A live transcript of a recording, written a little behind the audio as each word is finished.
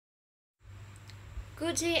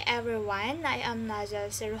Good day everyone, I am Nazal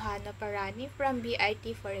Seruhano Parani from BIT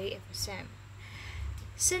for AFSM.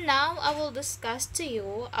 So now I will discuss to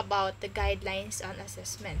you about the guidelines on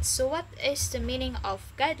assessments. So what is the meaning of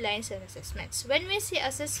guidelines on assessments? When we see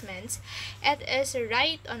assessments, it is a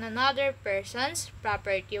right on another person's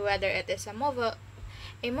property, whether it is a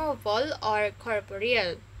movable or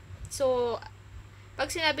corporeal. So pag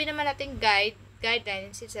sinabi naman natin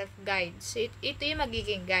guidelines itself guide. So ito yung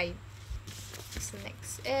magiging guide. So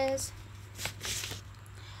next is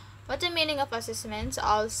what the meaning of assessments.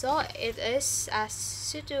 Also, it is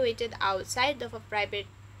situated outside of a private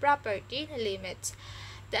property limits.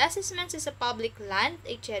 The assessments is a public land,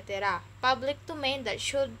 etc. Public domain that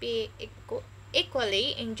should be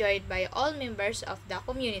equally enjoyed by all members of the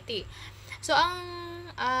community. So,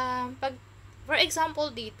 for example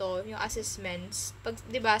dito, yung assessments, pag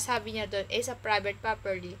 'di ba, sabi niya doon is a private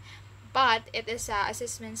property, but it is a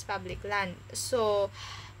assessments public land. So,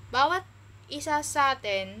 bawat isa sa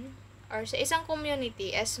atin or sa isang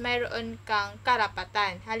community is mayroon kang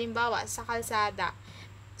karapatan. Halimbawa, sa kalsada.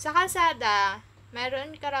 Sa kalsada,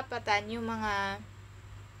 mayroon karapatan yung mga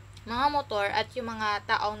motor at yung mga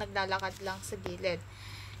taong naglalakad lang sa gilid.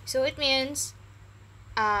 So, it means,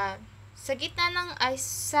 sa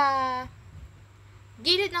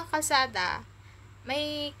gilid ng kalsada,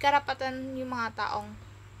 may karapatan yung mga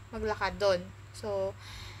taong maglakad doon. So,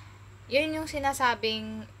 yun yung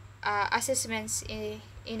sinasabing assessments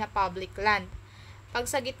in a public land.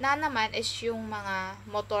 Pag sa gitna naman is yung mga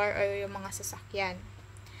motor or yung mga sasakyan.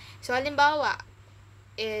 So, halimbawa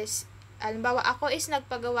ako is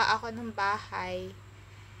nagpagawa ako ng bahay.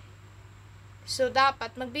 So,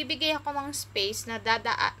 dapat magbibigay ako ng space na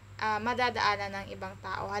madadaanan ng ibang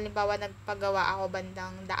tao. Halimbawa, nagpagawa ako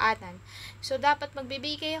bandang daanan. So, dapat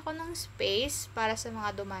magbibigay ako ng space para sa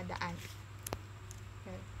mga dumadaan.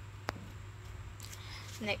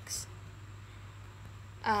 Next.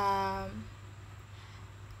 A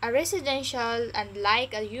residential and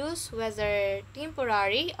like a use, whether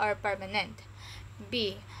temporary or permanent.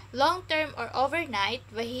 B. Long-term or overnight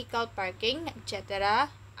vehicle parking,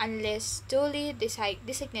 etc., unless duly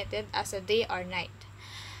designated as a day or night.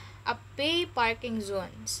 A pay parking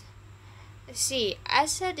zones. C.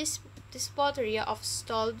 As a dispository of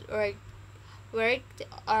stalled or worked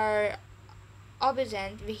or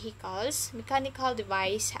obsolete vehicles, mechanical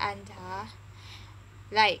device, and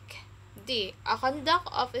like. D. A conduct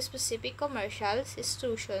of a specific commercial,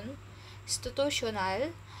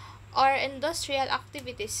 institutional, or industrial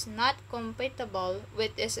activities not compatible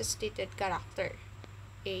with its stated character.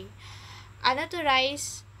 A.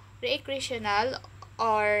 Unauthorized recreational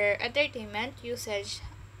or entertainment usage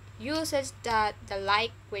that the like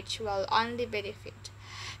which will only benefit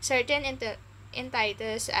certain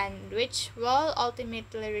entities and which will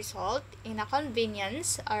ultimately result in a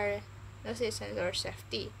convenience or nuisance or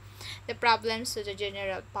safety. The problems to the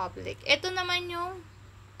general public. Ito naman yung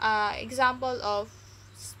example of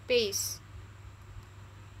space.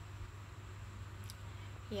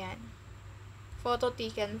 Yan. Photo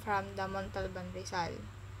taken from the Montalban Rizal.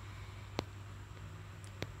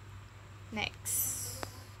 Next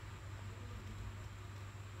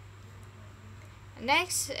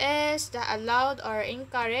is the allowed or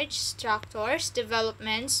encouraged structures,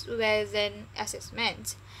 developments within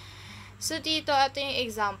assessments. So, dito, ito yung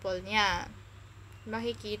example niya.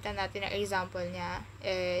 Makikita natin ang example niya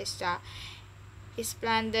is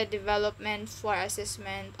planned the development for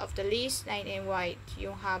assessment of the least line in white,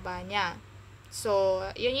 yung haba niya. So,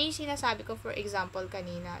 yun yung sinasabi ko for example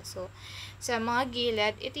kanina. So, sa mga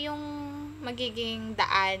gilid, ito yung magiging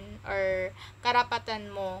daan or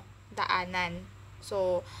karapatan mo daanan.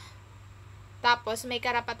 So, tapos may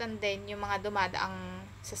karapatan din yung mga dumadaang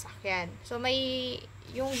sasakyan. So,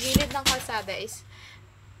 yung gilid ng kalsada is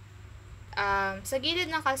sa gilid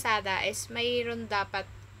ng kalsada is mayroon dapat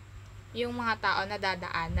yung mga tao na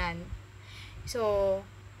dadaanan. So,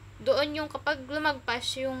 doon yung kapag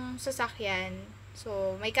lumagpas yung sasakyan,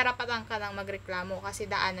 so may karapatan ka nang magreklamo kasi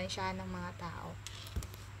daanan siya ng mga tao.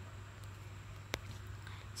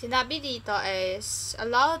 Sinabi dito is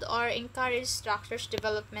allowed or encouraged structures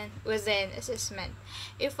development within assessment.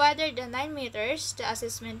 If whether the 9 meters, the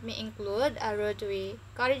assessment may include a roadway,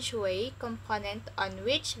 carriageway component on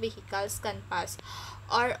which vehicles can pass,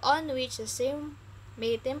 or on which the same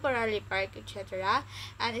may temporarily park, etc.,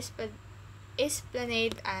 and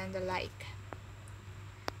esplanade and the like.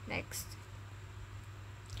 Next.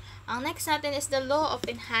 Ang next natin is the Law of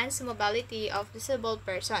Enhanced Mobility of Disabled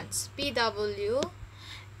Persons, PWD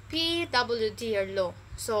or law.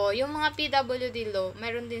 So, yung mga PWD law,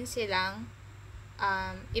 meron din silang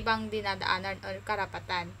ibang dinadaanan or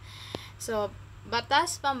karapatan. So,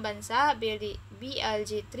 Batas Pambansa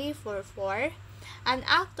BLG 344, an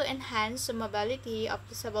act to enhance the mobility of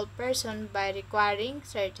disabled person by requiring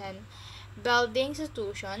certain building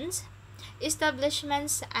institutions,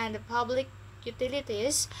 establishments, and public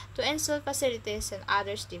utilities to install facilities and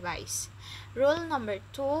others device. Rule number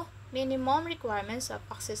 2, minimum requirements of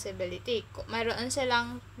accessibility. Mayroon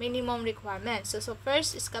silang minimum requirements. So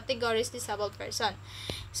first is categories disabled person.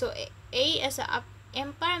 So A is a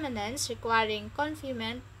impairments requiring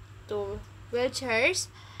confinement to wheelchairs,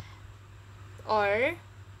 or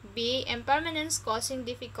B, impairments causing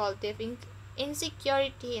difficulty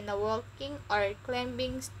insecurity in the walking or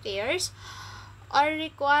climbing stairs, or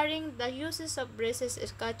requiring the uses of braces,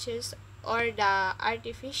 scratches, or the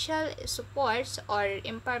artificial supports or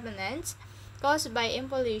impairments caused by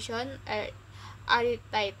impulsion or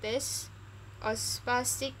arthritis or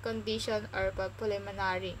spastic condition or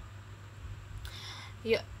pulmonary.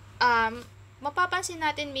 Mapapansin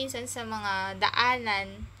natin minsan sa mga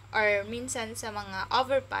daanan or minsan sa mga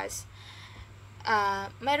overpass,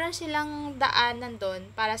 meron silang daanan doon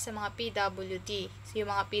para sa mga PWD. So, yung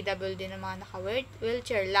mga PWD na mga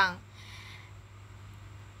naka-wheelchair lang.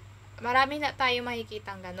 Marami na tayo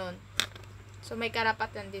makikitang ganun. So, may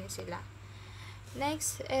karapatan din sila.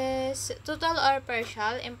 Next is total or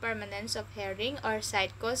partial impermanence of hearing or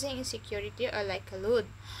sight causing insecurity or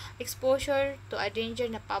likelihood exposure to a danger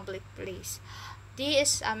in a public place. D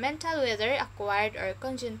is a mental whether acquired or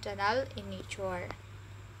congenital in nature.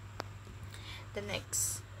 The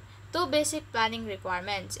next, 2 basic planning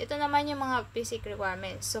requirements. Ito naman yung mga basic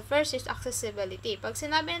requirements. So, first is accessibility. Pag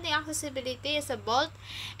sinabi natin accessibility is a built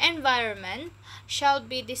environment shall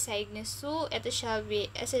be designed so it shall be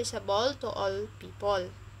accessible to all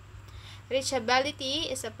people. Reachability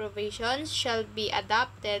is a provision shall be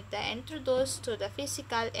adapted and introduced to the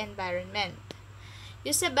physical environment.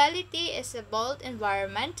 Usability is a built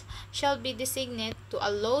environment shall be designated to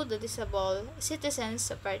allow the disabled citizens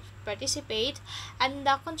to participate and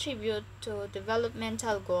contribute to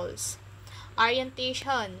developmental goals.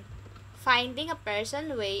 Orientation, finding a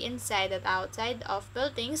person way inside and outside of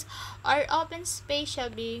buildings or open space shall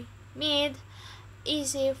be made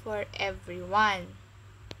easy for everyone.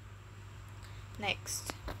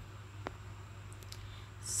 Next.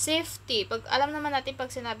 Safety. Alam naman natin pag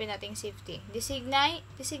sinabi nating safety.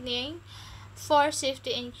 Designating for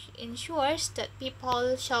safety ensures that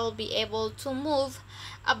people shall be able to move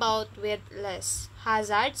about with less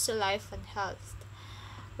hazards to life and health.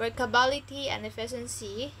 Workability and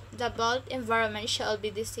efficiency. The built environment shall be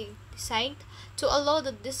designed to allow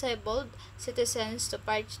the disabled citizens to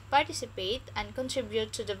participate and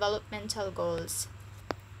contribute to developmental goals.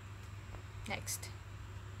 Next.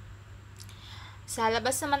 Sa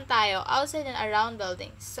labas naman tayo, outside and around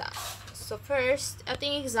buildings. So first, ito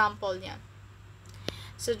yung example niya.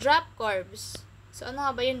 So, drop curbs. So, ano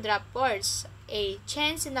nga ba yung drop curbs? A,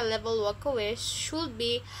 change in the level walkway should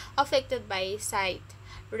be affected by sight,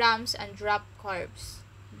 ramps, and drop curbs.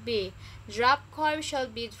 B, drop curbs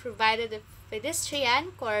shall be provided if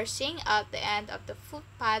pedestrian crossing at the end of the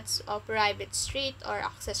footpaths of private street or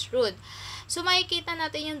access road. So, makikita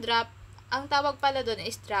natin yung drop. Ang tawag pala doon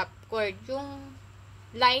is drop curb. Yung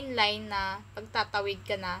line na pagtatawid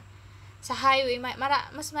ka na sa highway,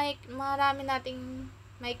 marami nating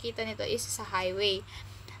makikita nito is sa highway.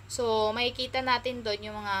 So, makikita natin doon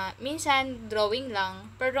yung mga, minsan drawing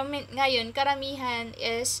lang, pero ngayon karamihan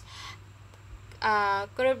is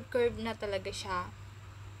curve na talaga siya.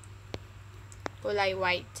 Kulay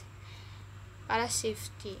white. Para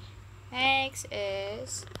safety. Next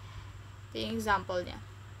is the example niya.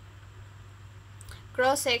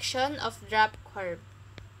 Cross-section of drop curb.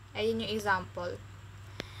 Ayun yung example.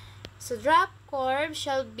 So, drop curb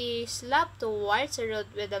shall be sloped towards the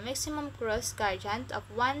road with a maximum cross gradient of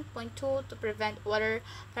 1.2 to prevent water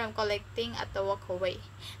from collecting at the walkway.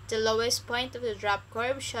 The lowest point of the drop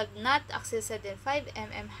curb should not exceed 5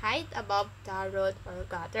 mm height above the road or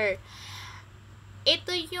gutter.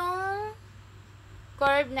 Ito yung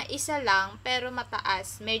curb na isa lang pero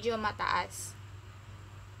mataas, medyo mataas.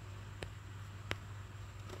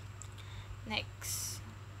 Next.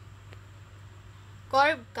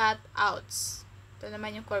 Curb cutouts. Ito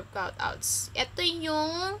naman yung curb cutouts. Ito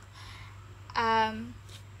yung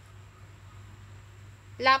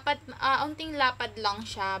unting lapad lang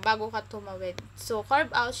siya bago ka tumawid. So, curb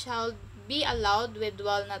out shall be allowed with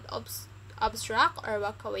will not obstruct or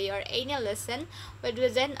walkway or any lessen with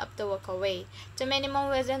within of the walkway. The minimum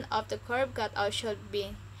within of the curb cutout should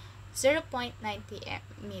be 0.90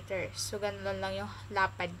 meters. So, ganun lang yung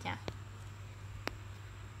lapad niya.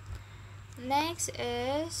 Next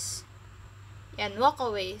is, yan,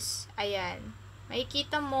 walkways. Ayan.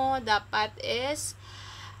 makikita mo, dapat is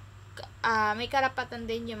may karapatan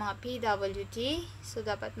din yung mga PWD. So,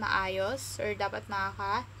 dapat maayos or dapat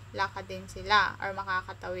makakalakad din sila or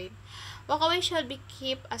makakatawid. Walkway should be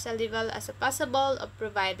kept as a level as possible or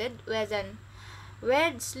provided with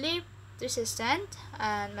slip resistant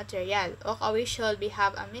and material. Walkway should be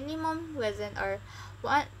have a minimum within or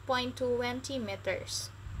 1.20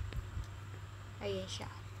 meters. Ayan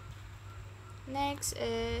siya. Next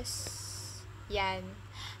is yan,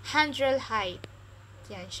 handrail height.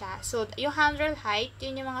 Yan siya. So, yung handrail height,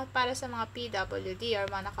 yun yung mga para sa mga PWD or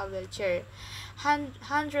mga naka-wheelchair.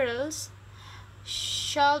 Handrails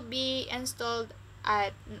shall be installed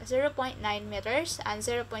at 0.9 meters and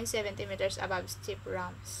 0.70 meters above steep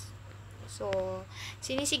ramps. So,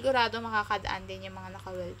 sinisigurado makakadaan din yung mga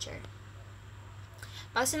naka-wheelchair.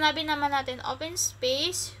 Pag sinabi naman natin open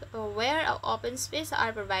space, where open space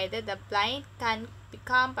are provided, the blind can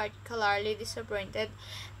become particularly disappointed.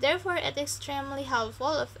 Therefore, it is extremely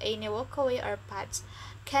helpful if any walkway or paths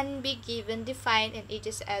can be given, defined, and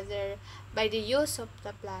edges either by the use of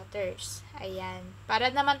the platters. Ayan.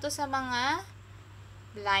 Para naman to sa mga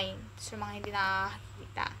blind, sa mga hindi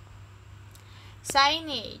nakakita.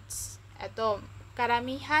 Signage. Ito,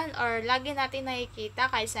 karamihan or lagi natin nakikita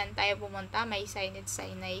kahit saan tayo pumunta, may signage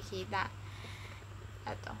nakikita.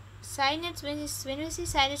 Ito. Signage, when we see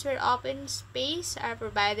signage where open space are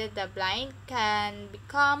provided, the blind can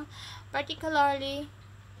become particularly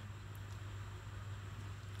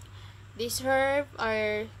disturbed,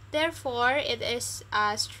 or therefore it is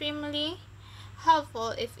extremely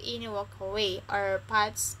helpful if any walkway or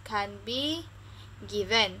paths can be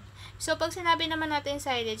given. So, pag sinabi naman natin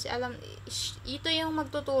signage, ito yung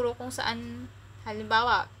magtuturo kung saan,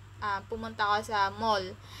 halimbawa, pumunta ka sa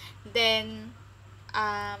mall, then,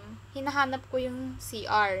 hinahanap ko yung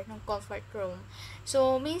CR, ng comfort room.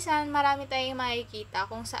 So, minsan, marami tayong makikita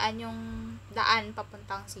kung saan yung daan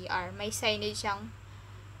papuntang CR. May signage yung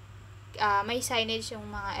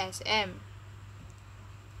mga SM.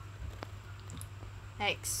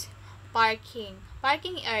 Next,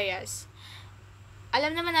 parking areas.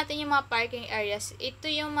 Alam naman natin yung mga parking areas, ito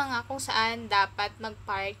yung mga kung saan dapat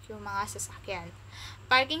mag-park yung mga sasakyan.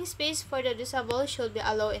 Parking space for the disabled should be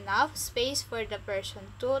allow enough space for the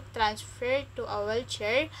person to transfer to a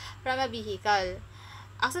wheelchair from a vehicle.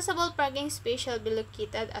 Accessible parking space shall be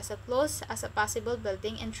located as close as a possible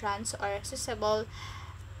building entrance or accessible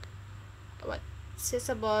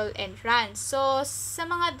entrance. So, sa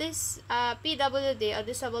mga PWD o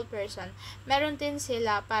disabled person, meron din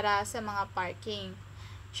sila para sa mga parking.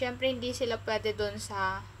 Syempre, hindi sila pwede dun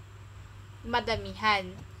sa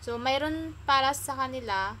madamihan. So, mayroon para sa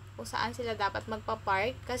kanila kung saan sila dapat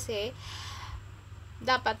magpa-park kasi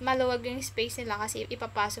dapat maluwag yung space nila kasi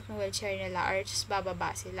ipapasok yung wheelchair nila or just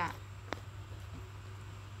bababa sila.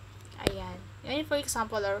 Ayan. Yun, for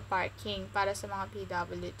example, or parking para sa mga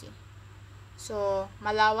PWD. So,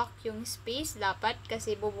 malawak yung space dapat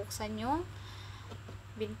kasi bubuksan yung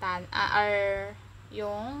bintana or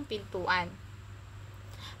yung pintuan.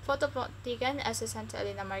 Photopotican as a Santa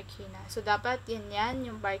Elena Marikina. So, dapat yan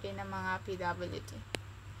yung parking ng mga PWD.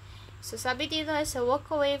 So, sabi dito is a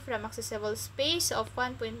walkway from accessible space of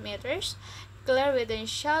 1 meters. Clear within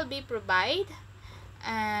shall be provided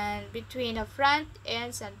and between the front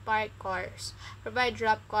ends and park cars. Provide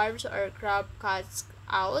drop curves or curb cuts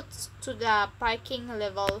out to the parking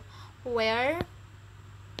level where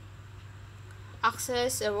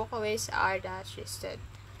access walkways are restricted.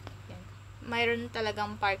 Yan. Mayroon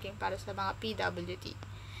talagang parking para sa mga PWD.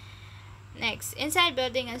 Next, inside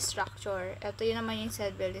building and structure. Ito yun naman yung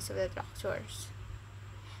inside buildings of the structures.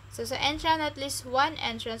 So, sa entrance, at least one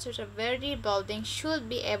entrance to the very building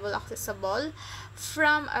should be accessible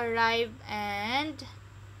from arrive and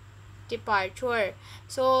departure.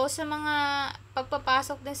 So, sa mga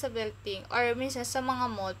pagpapasok din sa building or minsan sa mga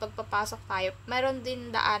mall, pagpapasok tayo, mayroon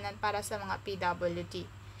din daanan para sa mga PWD.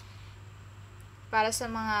 Para sa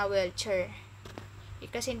mga wheelchair.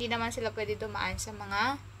 Kasi hindi naman sila pwede dumaan sa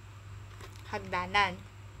mga hagdanan.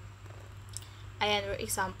 Ayan, for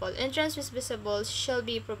example, entrance is visible shall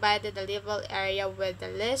be provided a level area with the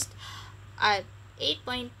list at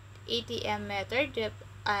 8.80 meter deep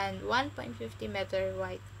and 1.50 meter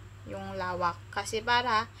wide yung lawak kasi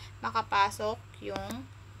para makapasok yung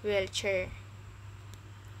wheelchair.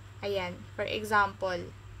 Ayan, for example,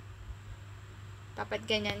 dapat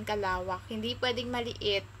ganyan kalawak. Hindi pwedeng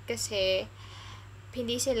maliit kasi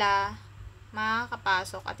hindi sila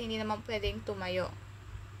makakapasok at hindi naman pwedeng tumayo.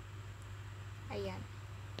 Ayan.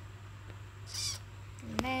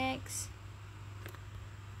 Next,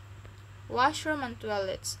 washroom and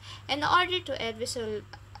toilets. In order to aid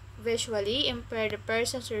visually impair the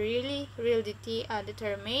person's reality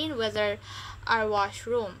determine whether are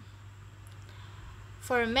washroom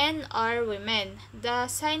for men or women. The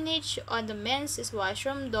signage on the men's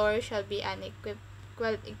washroom door shall be an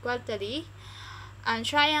equality and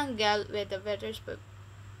triangle with the letters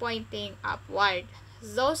pointing upward.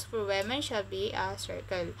 Those for women shall be a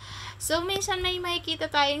circle. So, minsan may makikita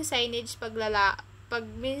tayong signage pag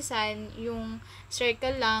minsan yung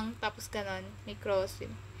circle lang, tapos ganon, may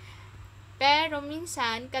crossing. Pero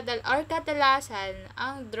minsan, kadalasan,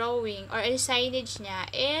 ang drawing or ang signage niya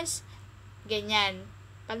is ganyan,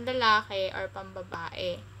 panlalaki or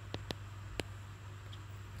pambabae.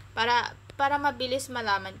 Para mabilis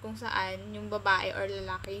malaman kung saan yung babae or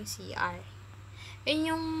lalaki yung CR.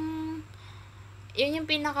 Yun yung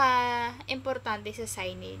pinaka-importante sa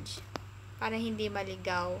signage para hindi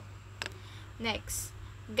maligaw. Next,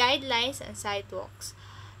 guidelines and sidewalks.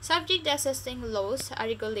 Subject to existing laws or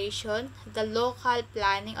regulation, the local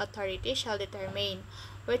planning authority shall determine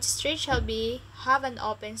which street shall have an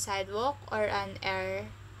open sidewalk or an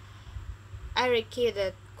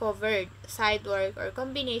aerated covered sidewalk or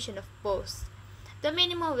combination of both. The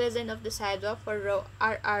minimum width of the sidewalk for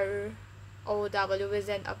RROW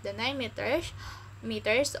within of the 9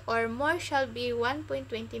 meters or more shall be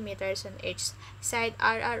 1.20 meters on each side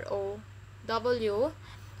RROW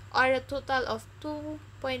or a total of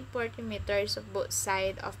 2.40 meters of both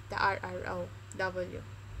side of the RROW.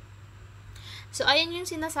 So, ayan yung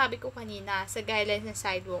sinasabi ko kanina sa guidelines ng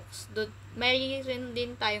sidewalks. Mayroon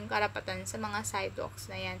din tayong karapatan sa mga sidewalks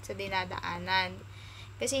na yan, sa dinadaanan.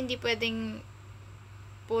 Kasi hindi pwedeng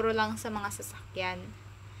puro lang sa mga sasakyan.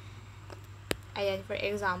 Ayan, for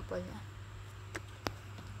example na.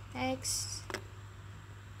 Next.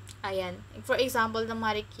 Ayan. For example ng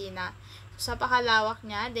Marikina. So, sa pakalawak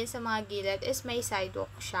niya, din sa mga gilid is may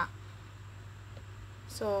sidewalk siya.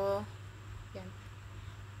 So, yan.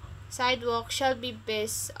 Sidewalk shall be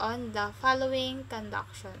based on the following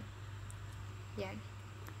conduction. Yan.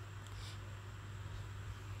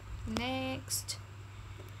 Next.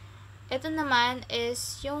 Ito naman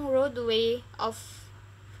is yung road right of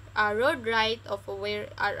way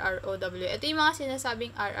RROW. Ito yung mga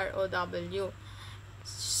sinasabing RROW.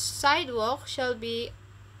 Sidewalk shall be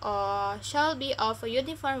of a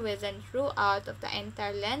uniform width and throughout of the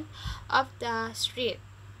entire length of the street.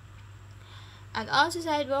 And also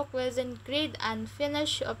sidewalk within grade and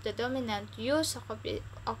finish of the dominant use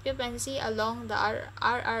occupancy along the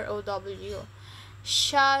RROW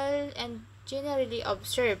shall and generally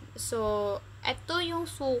observed. So, ito yung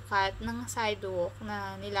sukat ng sidewalk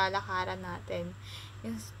na nilalakaran natin.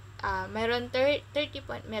 Yung, mayroon 30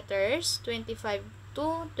 meters, 25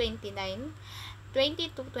 to 29,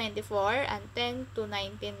 20 to 24, and 10 to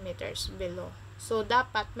 19 meters below. So,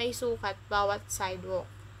 dapat may sukat bawat sidewalk.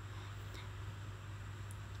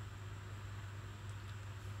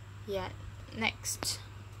 Yan. Next.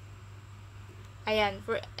 Ayan.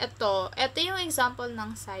 Ito yung example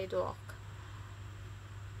ng sidewalk.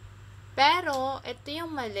 Pero, ito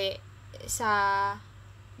yung mali sa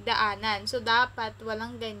daanan. So, dapat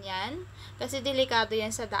walang ganyan. Kasi delikado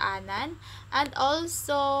yan sa daanan. And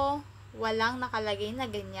also, walang nakalagay na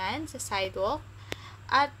ganyan sa sidewalk.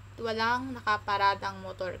 At walang nakaparadang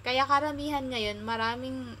motor. Kaya karamihan ngayon,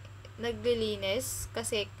 maraming naglilinis.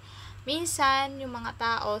 Kasi, minsan, yung mga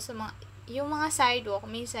tao, yung mga sidewalk,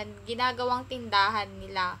 minsan, ginagawang tindahan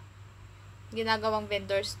nila. Ginagawang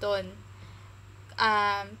vendors doon.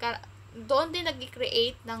 Doon din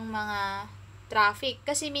nag-create ng mga traffic.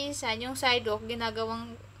 Kasi minsan, yung sidewalk,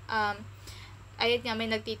 ginagawang, ayun nga,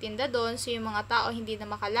 may nagtitinda doon. So, yung mga tao, hindi na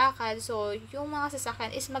makalakad. So, yung mga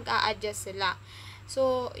sasakyan is mag-a-adjust sila.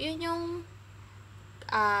 So, yun yung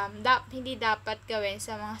hindi dapat gawin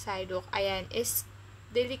sa mga sidewalk. Ayan, is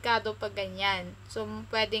delikado pag ganyan. So,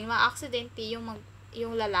 pwedeng ma-aksidente yung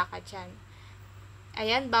lalakad yan.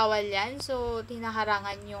 Ayan, bawal yan. So,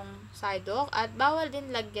 tinaharangan yung sidewalk at bawal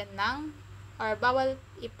din lagyan or bawal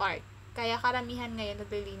i-park. Kaya karamihan ngayon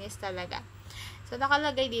naglilinis talaga. So,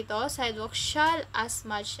 nakalagay dito, sidewalk shall as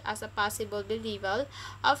much as a possible be level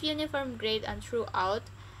of uniform grade and throughout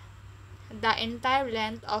the entire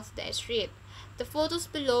length of the street. The photos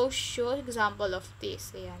below show example of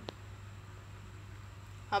this. Ayan.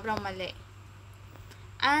 Sobrang mali.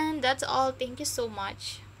 And that's all. Thank you so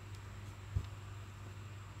much.